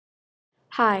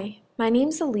Hi, my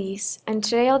name's Elise, and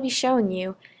today I'll be showing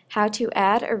you how to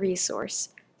add a resource.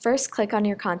 First, click on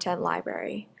your content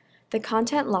library. The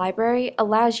content library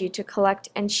allows you to collect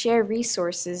and share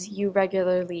resources you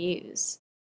regularly use.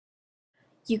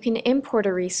 You can import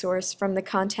a resource from the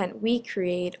content we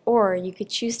create, or you could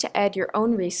choose to add your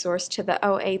own resource to the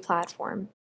OA platform.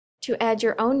 To add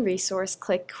your own resource,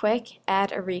 click Quick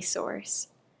Add a Resource.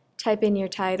 Type in your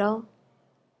title,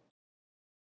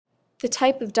 the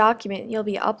type of document you'll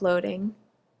be uploading,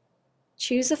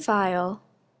 choose a file,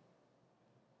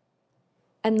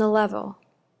 and the level.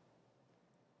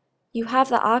 You have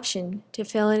the option to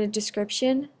fill in a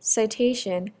description,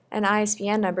 citation, and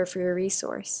ISBN number for your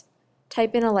resource.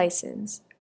 Type in a license.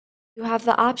 You have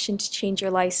the option to change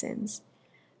your license.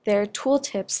 There are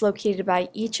tooltips located by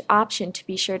each option to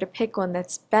be sure to pick one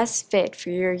that's best fit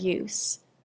for your use.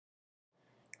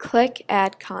 Click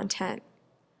Add Content.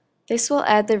 This will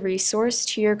add the resource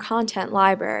to your content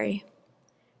library.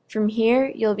 From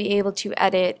here, you'll be able to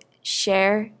edit,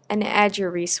 share, and add your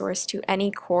resource to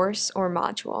any course or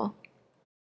module.